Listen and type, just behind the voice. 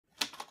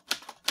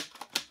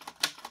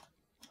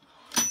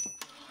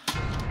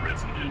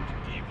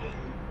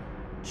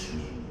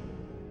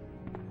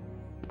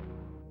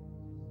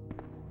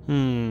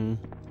Hmm.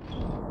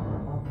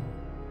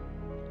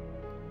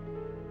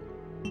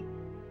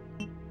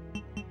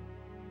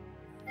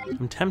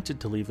 I'm tempted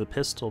to leave the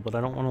pistol, but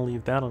I don't want to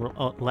leave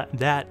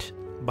that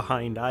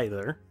behind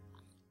either.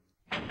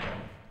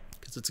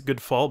 Because it's a good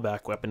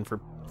fallback weapon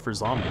for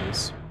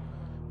zombies.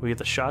 We get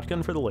the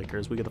shotgun for the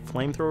Lickers, we get the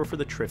flamethrower for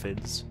the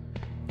Triffids,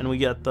 and we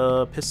get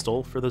the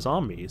pistol for the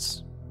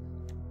zombies.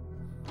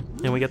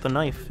 And we get the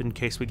knife in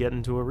case we get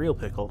into a real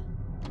pickle.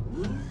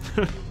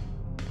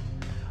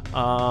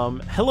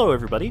 Hello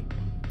everybody,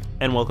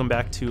 and welcome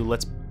back to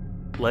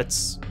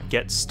Let's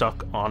Get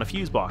Stuck on a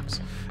Fuse Box.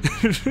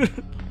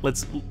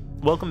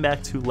 Welcome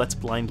back to Let's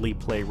Blindly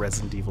Play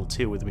Resident Evil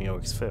 2 with me,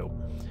 OXFu.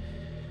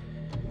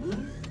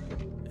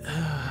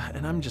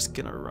 And I'm just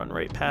gonna run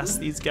right past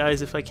these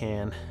guys if I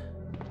can.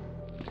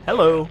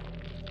 Hello!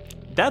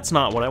 That's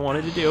not what I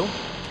wanted to do.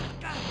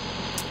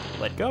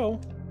 Let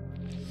go.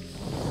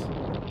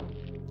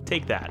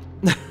 Take that.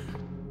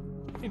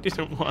 I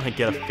didn't want to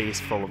get a face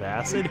full of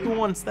acid. Who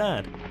wants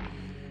that?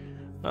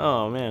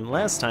 Oh man,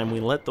 last time we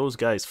let those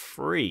guys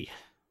free.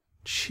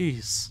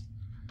 Jeez.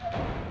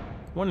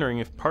 Wondering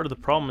if part of the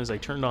problem is I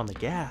turned on the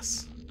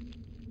gas.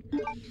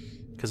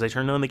 Because I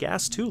turned on the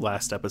gas too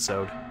last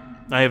episode.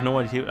 I have no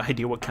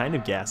idea what kind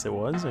of gas it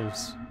was. I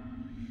was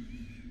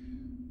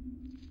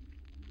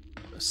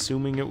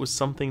assuming it was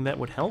something that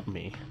would help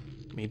me.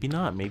 Maybe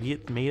not. Maybe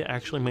it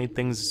actually made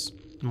things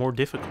more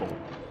difficult.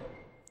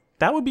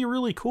 That would be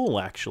really cool,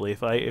 actually,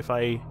 if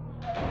I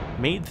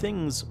made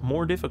things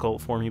more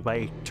difficult for me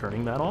by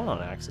turning that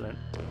on accident.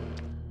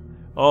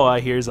 Oh, I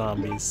hear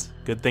zombies.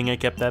 Good thing I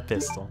kept that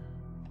pistol.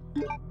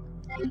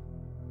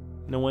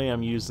 No way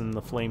I'm using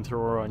the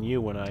flamethrower on you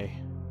when I've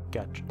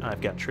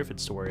got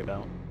Triffids to worry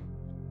about.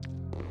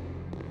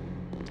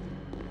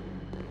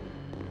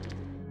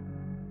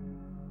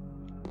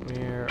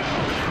 Where?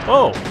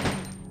 Oh,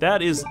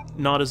 that is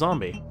not a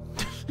zombie.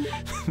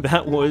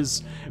 That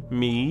was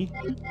me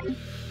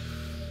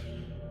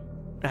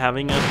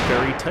having a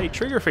very tight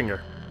trigger finger.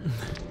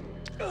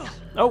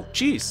 Oh,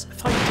 jeez. I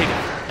thought you'd take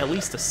at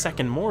least a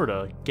second more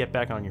to get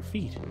back on your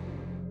feet.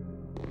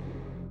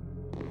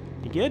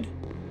 You good?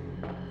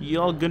 You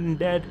all good and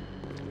dead?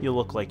 You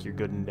look like you're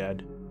good and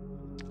dead.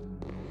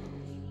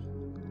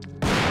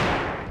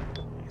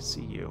 I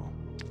see you.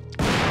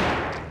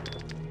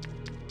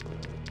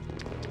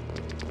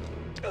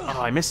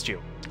 Oh, I missed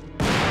you.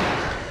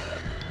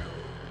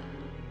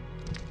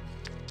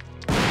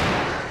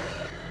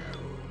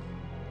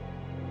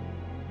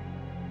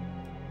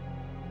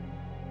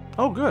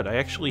 Oh good, I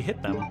actually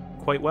hit them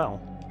quite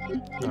well.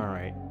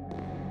 Alright.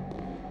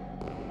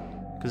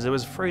 Because I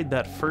was afraid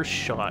that first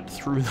shot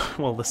through the...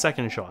 well, the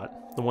second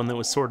shot, the one that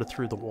was sort of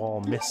through the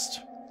wall, missed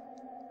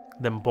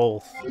them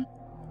both.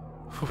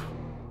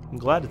 I'm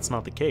glad it's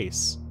not the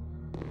case.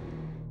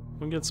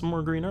 We get some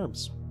more green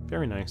herbs.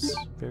 Very nice.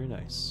 Very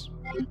nice.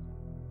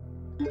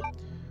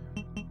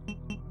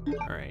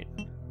 Alright.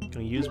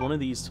 Gonna use one of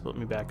these to put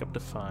me back up to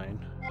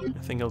fine. I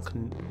think I'll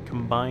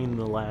combine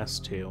the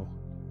last two.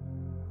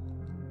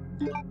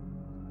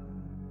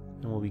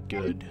 And we'll be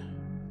good.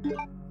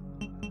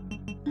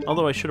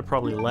 Although I should have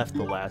probably left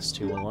the last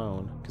two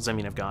alone, because I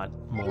mean I've got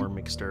more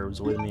mixed herbs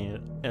with me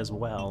as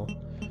well.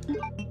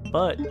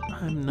 But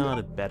I'm not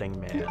a betting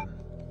man.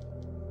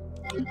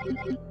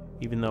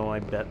 Even though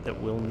I bet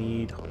that we'll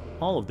need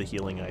all of the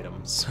healing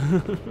items.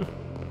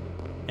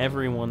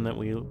 Every one that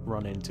we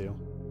run into.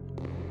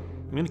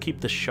 I'm gonna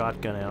keep the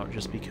shotgun out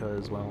just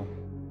because, well...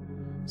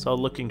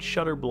 Solid-looking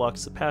shutter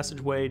blocks the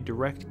passageway,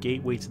 direct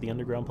gateway to the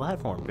underground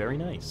platform. Very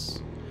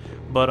nice.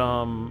 But,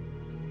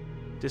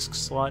 disk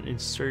slot,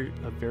 insert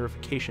a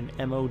verification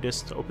MO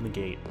disk to open the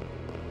gate.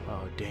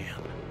 Oh,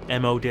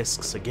 damn. MO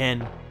disks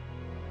again.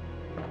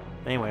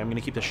 Anyway, I'm gonna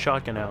keep the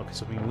shotgun out,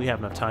 because, I mean, we have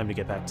enough time to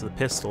get back to the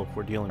pistol if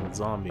we're dealing with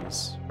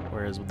zombies.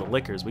 Whereas with the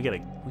Lickers, we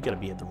gotta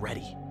be at the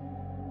ready.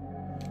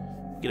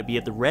 We gotta be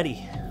at the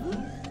ready.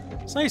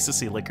 It's nice to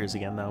see Lickers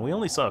again, though. We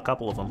only saw a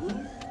couple of them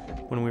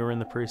when we were in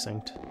the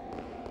precinct.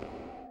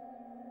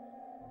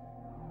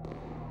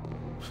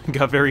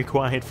 Got very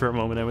quiet for a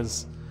moment. I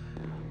was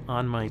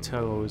on my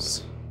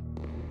toes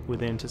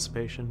with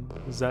anticipation.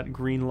 Is that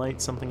green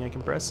light something I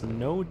can press?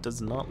 No, it does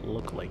not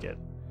look like it.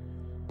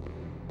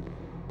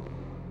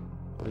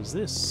 What is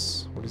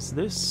this? What is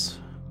this?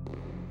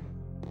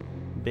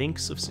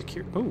 Banks of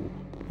security. Oh,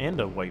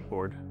 and a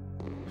whiteboard.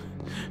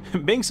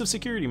 Banks of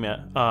security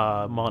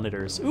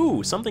monitors.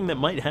 Ooh, something that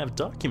might have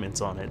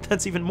documents on it.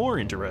 That's even more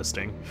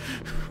interesting.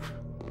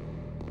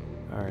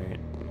 Alright.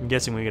 I'm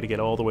guessing we gotta get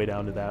all the way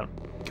down to that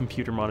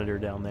computer monitor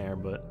down there,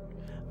 but...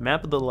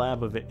 Map of the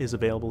lab is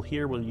available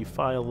here. Will you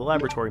file the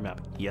laboratory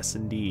map? Yes,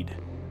 indeed.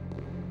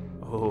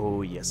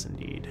 Oh, yes,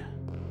 indeed.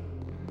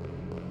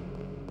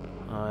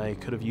 I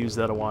could have used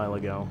that a while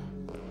ago.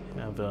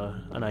 Have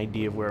an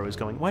idea of where I was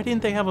going. Why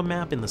didn't they have a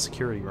map in the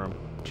security room?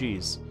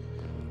 Jeez.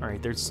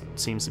 Alright, there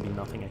seems to be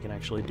nothing I can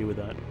actually do with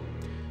that.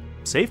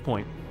 Save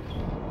point.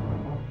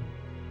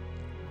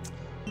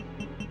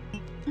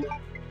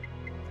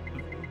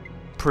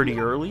 Pretty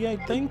early, I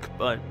think,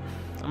 but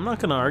I'm not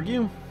gonna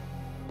argue.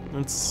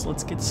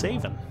 Let's get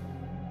saving.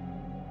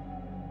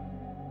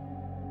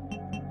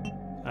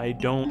 I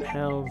don't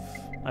have...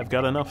 I've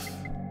got enough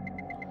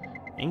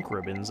ink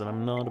ribbons, and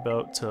I'm not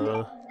about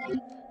to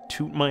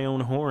toot my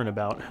own horn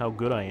about how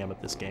good I am at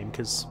this game,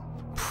 because...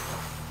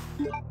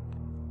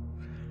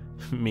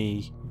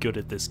 me good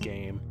at this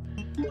game.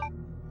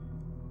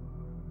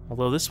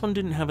 Although this one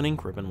didn't have an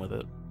ink ribbon with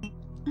it.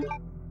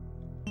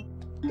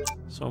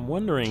 So I'm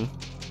wondering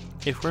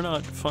if we're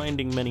not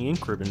finding many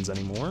ink ribbons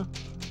anymore,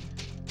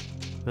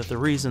 that the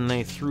reason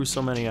they threw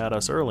so many at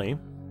us early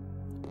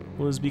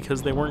was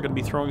because they weren't going to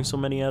be throwing so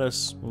many at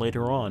us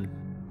later on.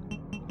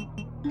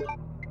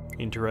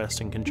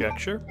 Interesting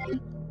conjecture.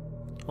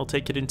 I'll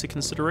take it into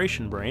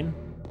consideration, brain.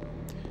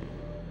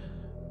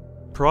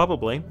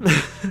 Probably.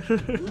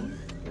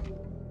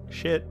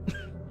 Shit.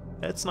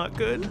 That's not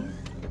good.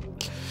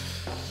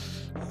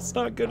 It's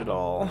not good at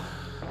all.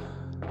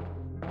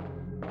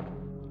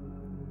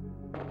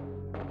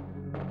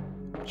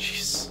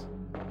 Jeez.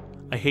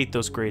 I hate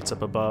those grates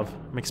up above.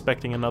 I'm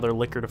expecting another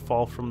liquor to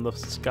fall from the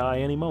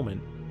sky any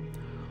moment.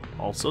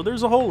 Also,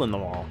 there's a hole in the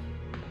wall.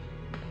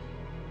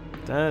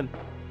 That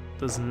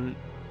doesn't...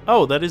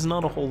 Oh, that is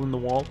not a hole in the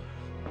wall.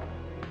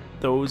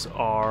 Those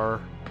are...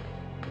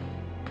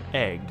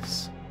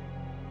 eggs.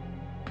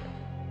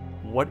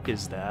 What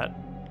is that?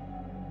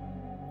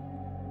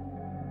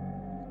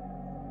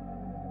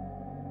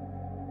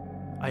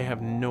 I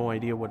have no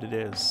idea what it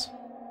is.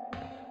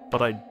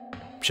 But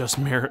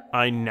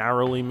I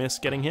narrowly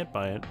missed getting hit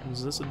by it.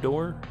 Is this a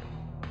door?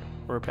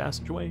 Or a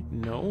passageway?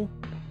 No.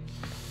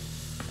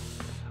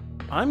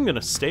 I'm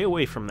gonna stay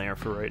away from there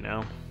for right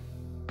now.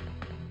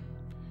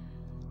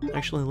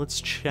 Actually, let's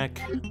check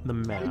the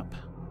map.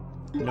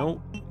 No,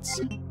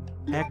 it's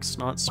X,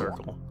 not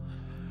circle.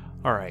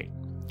 Alright,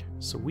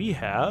 so we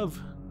have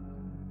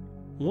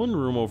one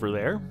room over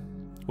there,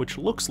 which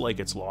looks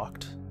like it's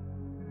locked.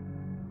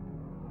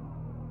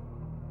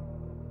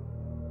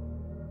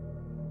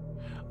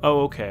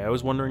 Oh, okay, I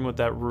was wondering what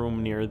that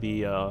room near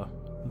the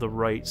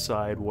right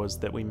side was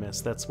that we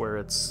missed. That's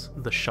where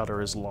the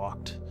shutter is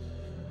locked.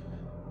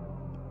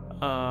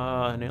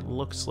 And it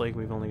looks like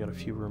we've only got a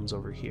few rooms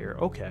over here.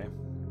 Okay.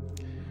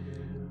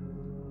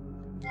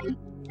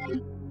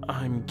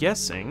 I'm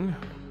guessing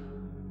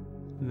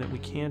that we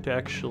can't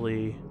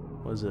actually...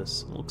 What is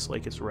this? It looks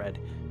like it's red.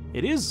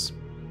 It is!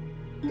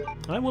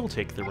 I will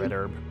take the red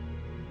herb.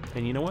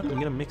 And you know what? I'm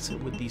gonna mix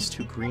it with these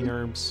two green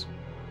herbs.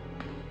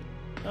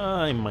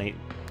 I might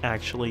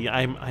actually...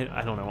 I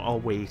don't know. I'll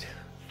wait.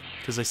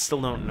 Because I still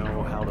don't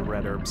know how the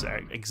red herbs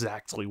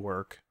exactly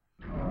work.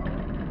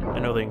 I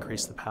know they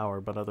increase the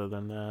power, but other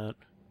than that...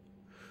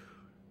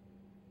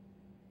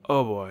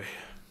 Oh boy.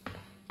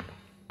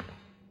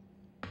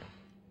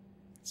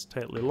 It's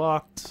tightly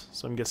locked,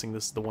 so I'm guessing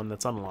this is the one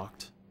that's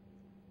unlocked.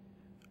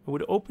 I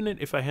would open it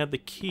if I had the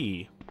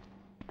key.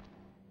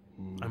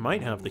 I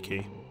might have the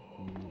key.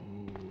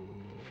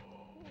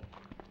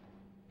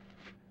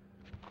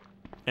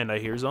 And I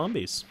hear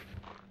zombies.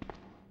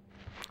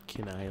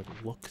 Can I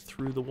look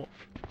through the wall?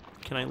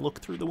 Can I look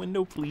through the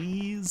window,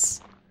 please?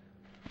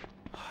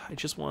 I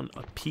just want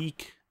a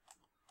peek.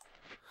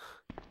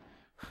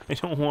 I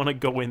don't want to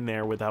go in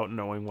there without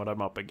knowing what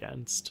I'm up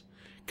against.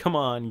 Come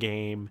on,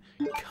 game.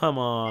 Come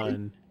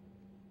on.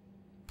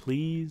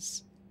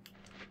 Please?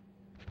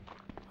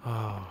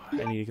 Oh,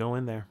 I need to go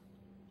in there.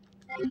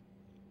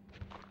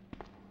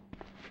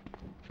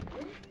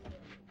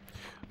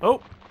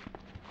 Oh!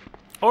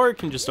 Or it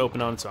can just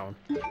open on its own.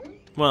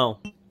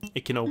 Well,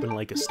 it can open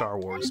like a Star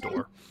Wars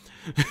door.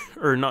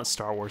 Or not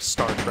Star Wars,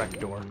 Star Trek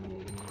door.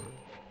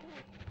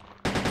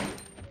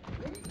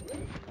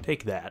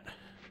 Take that.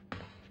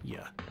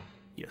 Yeah.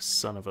 You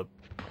son of a...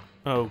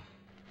 Oh.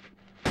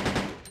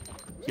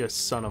 You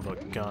son of a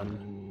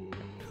gun.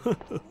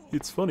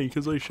 It's funny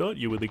because I shot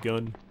you with a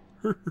gun.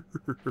 Alright,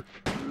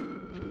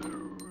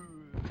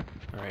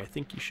 I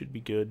think you should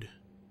be good.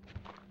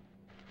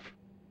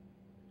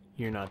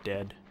 You're not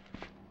dead.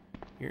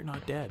 You're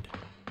not dead.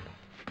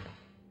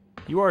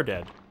 You are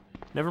dead.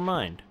 Never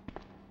mind.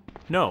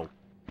 No.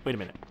 Wait a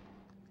minute.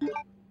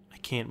 I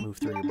can't move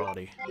through your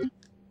body.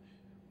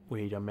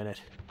 Wait a minute.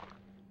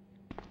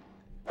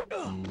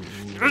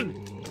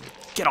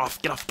 Get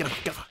off, get off, get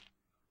off, get off.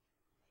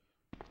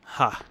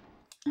 Ha.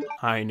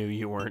 I knew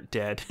you weren't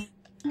dead.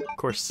 Of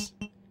course,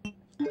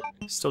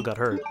 still got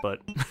hurt, but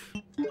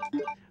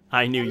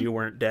I knew you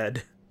weren't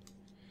dead.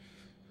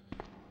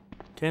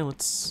 Okay,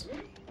 let's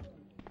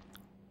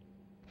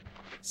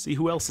see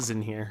who else is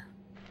in here.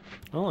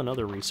 Oh,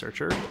 another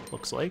researcher,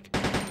 looks like.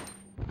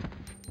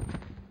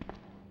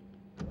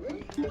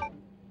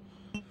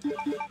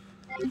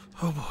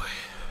 Oh boy.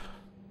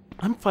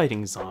 I'm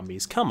fighting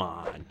zombies, come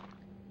on.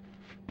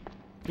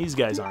 These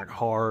guys aren't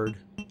hard.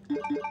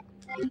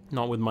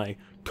 Not with my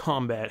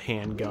combat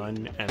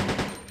handgun and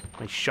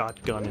my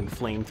shotgun and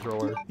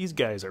flamethrower. These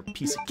guys are a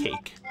piece of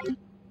cake.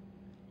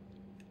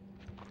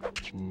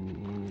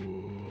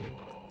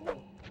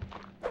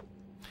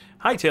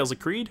 Hi, Tales of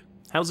Creed.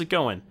 How's it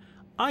going?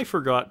 I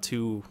forgot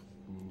to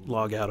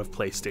log out of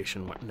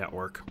PlayStation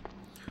Network.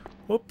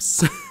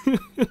 Whoops.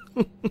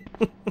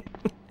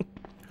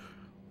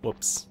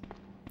 Whoops.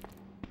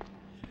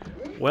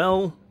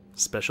 Well,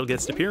 Special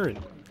guest appearance.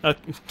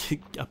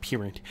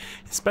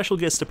 Special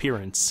guest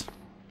appearance.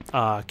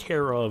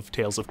 Care of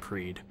Tales of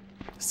Creed.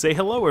 Say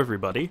hello,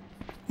 everybody.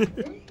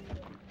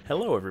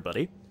 Hello,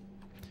 everybody.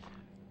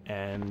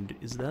 And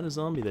is that a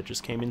zombie that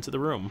just came into the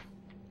room?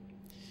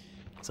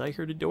 Because I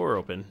heard a door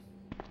open.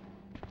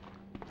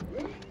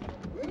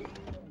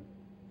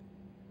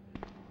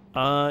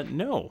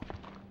 No.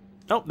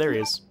 Oh, there he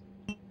is.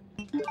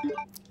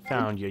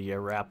 Found you, you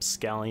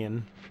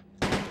rapscallion.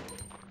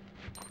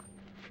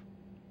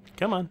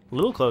 Come on, a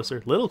little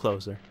closer, little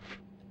closer.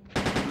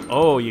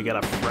 Oh, you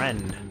got a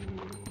friend.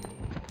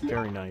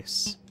 Very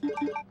nice.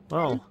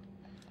 Well,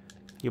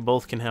 you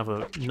both can have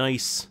a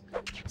nice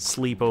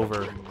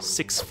sleepover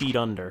 6 feet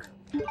under.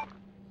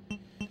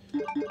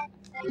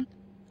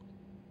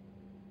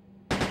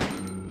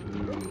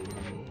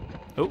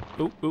 Oh,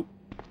 oh, oh.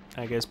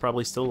 That guy's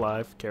probably still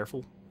alive.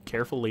 Careful.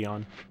 Careful,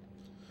 Leon.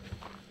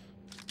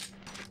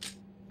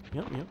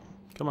 Yep, yep.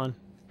 Come on.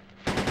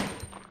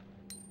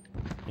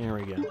 There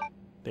we go.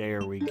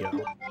 There we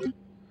go.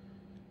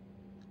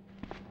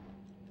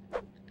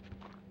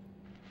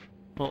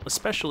 Well,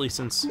 especially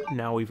since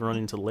now we've run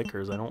into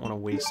liquors, I don't want to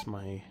waste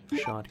my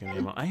shotgun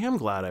ammo. I am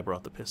glad I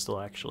brought the pistol,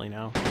 actually,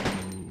 now.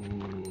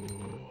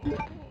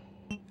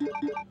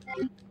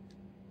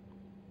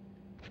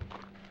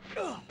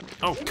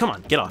 Oh, come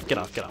on! Get off, get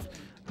off, get off!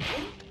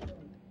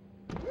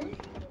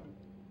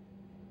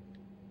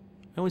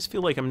 I always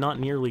feel like I'm not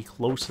nearly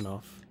close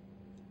enough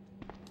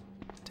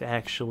to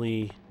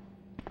actually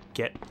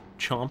get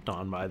chomped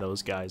on by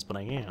those guys, but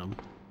I am.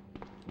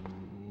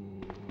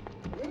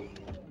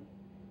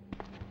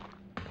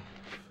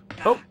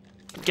 Oh!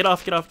 Get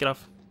off, get off, get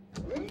off.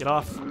 Get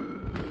off.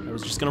 I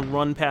was just gonna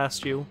run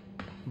past you,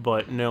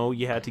 but no,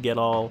 you had to get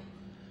all...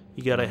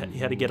 You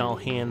had to get all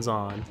hands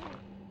on.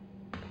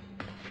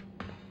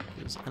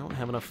 Because I don't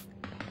have enough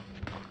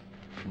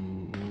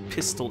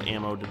pistol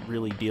ammo to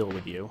really deal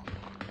with you.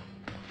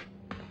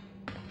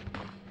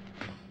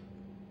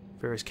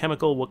 Various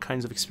chemical, what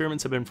kinds of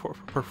experiments have been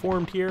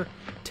performed here?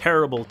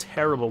 Terrible,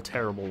 terrible,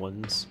 terrible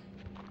ones.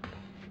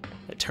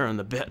 That turn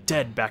the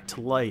dead back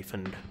to life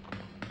and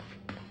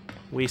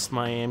waste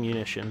my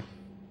ammunition.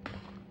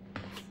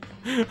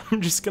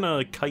 I'm just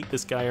gonna kite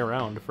this guy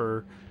around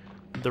for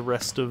the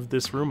rest of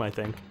this room, I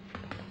think.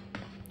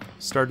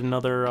 Start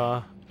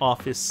another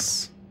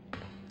office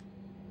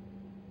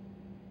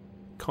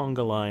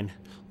conga line.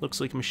 Looks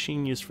like a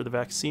machine used for the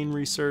vaccine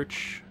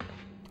research.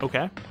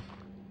 Okay.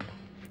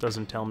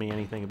 Doesn't tell me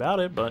anything about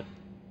it, but...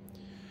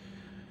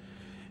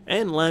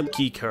 And lab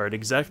keycard,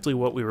 exactly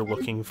what we were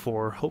looking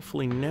for.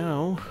 Hopefully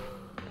now...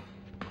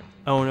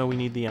 Oh no, we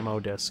need the ammo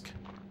disc.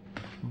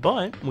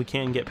 But we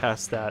can get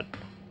past that,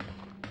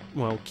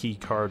 well,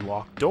 keycard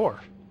locked door.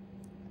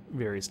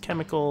 Various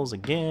chemicals,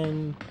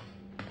 again.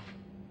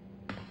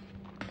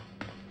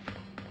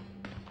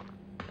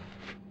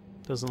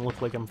 Doesn't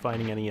look like I'm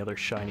finding any other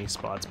shiny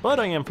spots, but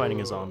I am finding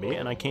a zombie,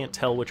 and I can't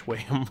tell which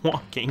way I'm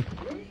walking.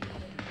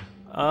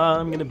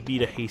 I'm gonna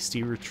beat a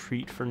hasty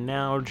retreat for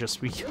now, just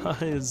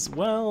because,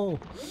 well...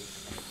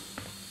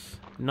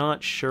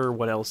 Not sure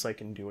what else I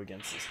can do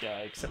against this guy,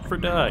 except for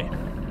die.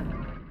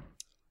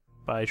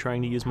 By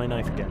trying to use my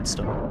knife against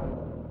him.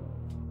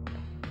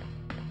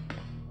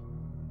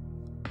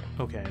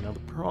 Okay, now the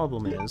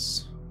problem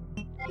is...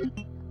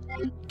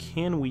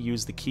 Can we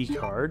use the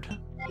keycard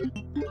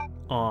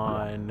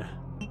on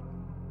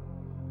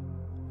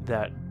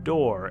that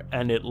door?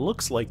 And it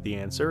looks like the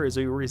answer is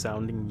a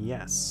resounding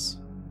yes.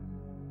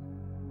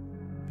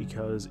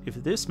 Because if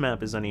this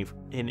map is any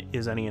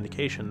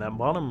indication, that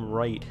bottom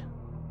right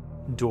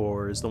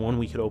door is the one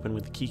we could open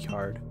with the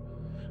keycard.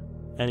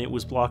 And it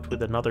was blocked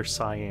with another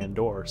cyan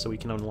door, so we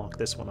can unlock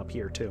this one up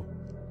here too.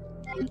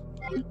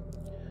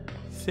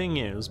 Thing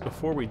is,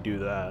 before we do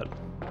that,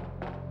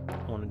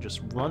 I want to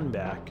just run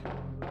back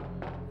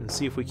and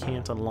see if we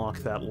can't unlock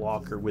that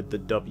locker with the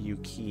W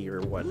key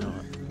or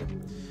whatnot.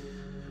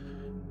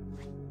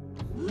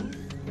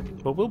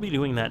 But we'll be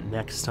doing that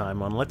next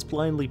time on Let's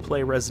Blindly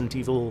Play Resident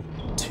Evil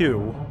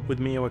 2 with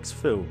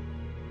Mio-X-Fu.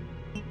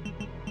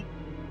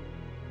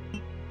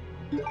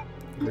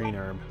 Green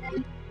herb.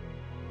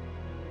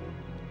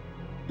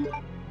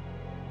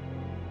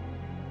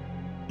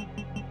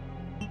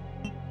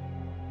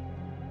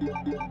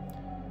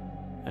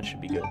 That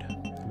should be good.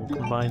 We'll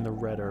combine the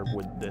red herb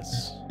with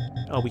this.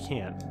 Oh, we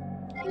can't.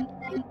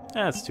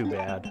 That's too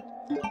bad.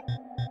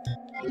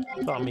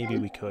 Thought maybe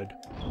we could.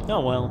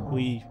 Oh well,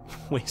 we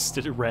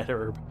wasted a red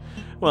herb.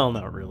 Well,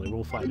 not really.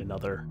 We'll find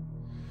another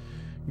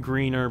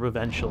green herb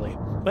eventually.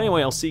 But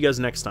anyway, I'll see you guys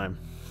next time.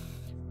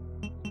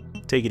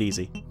 Take it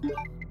easy.